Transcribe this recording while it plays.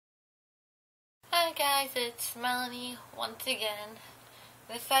Hi guys, it's Melanie once again.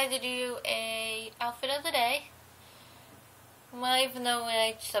 I decided to do a outfit of the day. Well, even though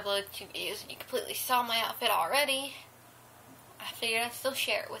I just uploaded 2 videos and you completely saw my outfit already, I figured I'd still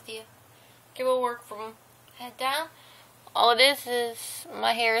share it with you. Give it work from head down. All it is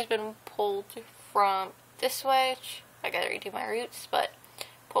my hair has been pulled from this way, which I gotta redo my roots, but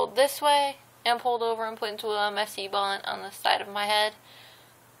pulled this way and pulled over and put into a messy bun on the side of my head.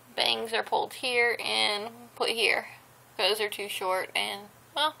 Bangs are pulled here and put here. Those are too short, and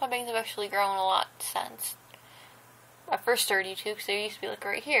well, my bangs have actually grown a lot since I first started YouTube, because they used to be like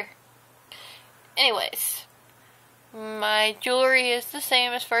right here. Anyways, my jewelry is the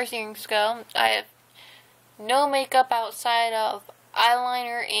same as far as earrings go. I have no makeup outside of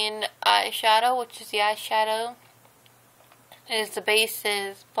eyeliner and eyeshadow, which is the eyeshadow. The base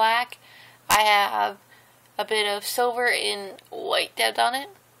is black. I have a bit of silver and white dabbed on it.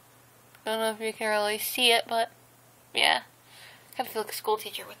 Don't know if you can really see it, but yeah. Kind of feel like a school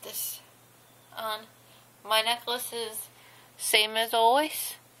teacher with this on. My necklace is same as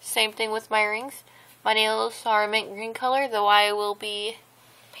always. Same thing with my rings. My nails are mint green color, though I will be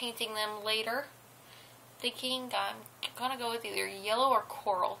painting them later. Thinking I'm gonna go with either yellow or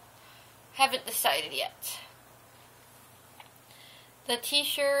coral. Haven't decided yet. The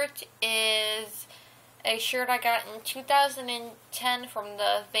t-shirt is a shirt I got in 2010 from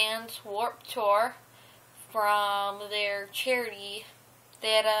the Vans Warped Tour from their charity.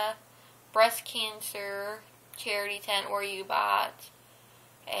 They had a breast cancer charity tent where you bought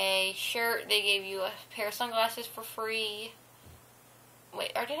a shirt, they gave you a pair of sunglasses for free.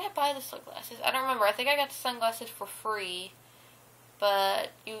 Wait, or did I buy the sunglasses? I don't remember. I think I got the sunglasses for free, but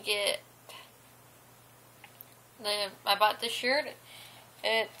you get I bought this shirt.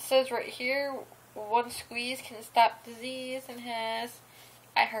 It says right here, one squeeze can stop disease, and has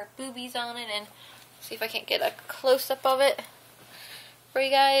I Heart Boobies on it. And see if I can't get a close-up of it for you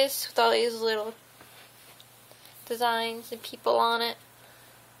guys with all these little designs and people on it.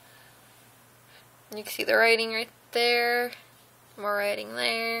 And you can see the writing right there, more writing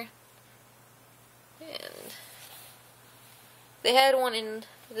there, and they had one in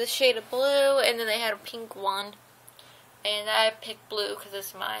the shade of blue, and then they had a pink one, and I picked blue because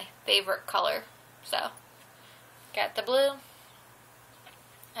it's my favorite color. So, got the blue.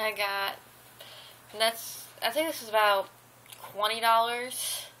 I think this is about $20,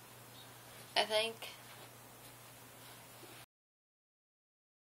 I think.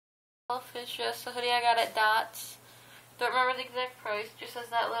 It's just a hoodie I got at Dots. Don't remember the exact price, just has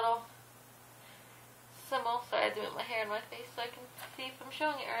that little symbol. Sorry, I had to move my hair in my face so I can see if I'm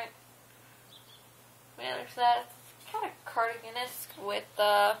showing it right. But yeah, there's that. It's kind of cardigan-esque with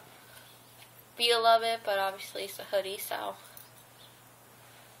the feel of it, but obviously it's a hoodie, so.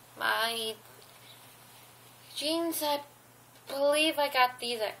 My jeans, I believe I got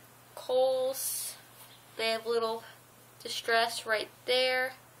these at Kohl's. They have little distress right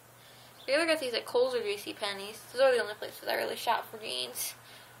there. I either got these at Kohl's or JCPenney's. Those are the only places I really shop for jeans.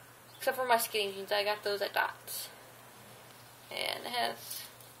 Except for my skinny jeans, I got those at Dots. And it has,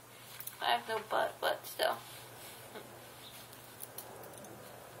 I have no butt, but still.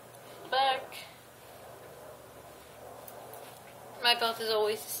 Back. My belt is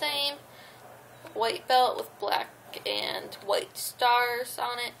always the same. White belt with black and white stars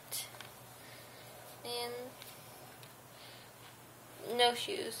on it. And no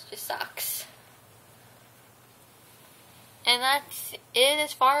shoes, just socks. And that's it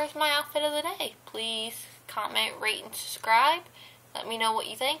as far as my outfit of the day. Please comment, rate, and subscribe. Let me know what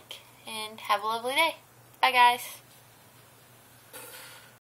you think, and have a lovely day. Bye, guys.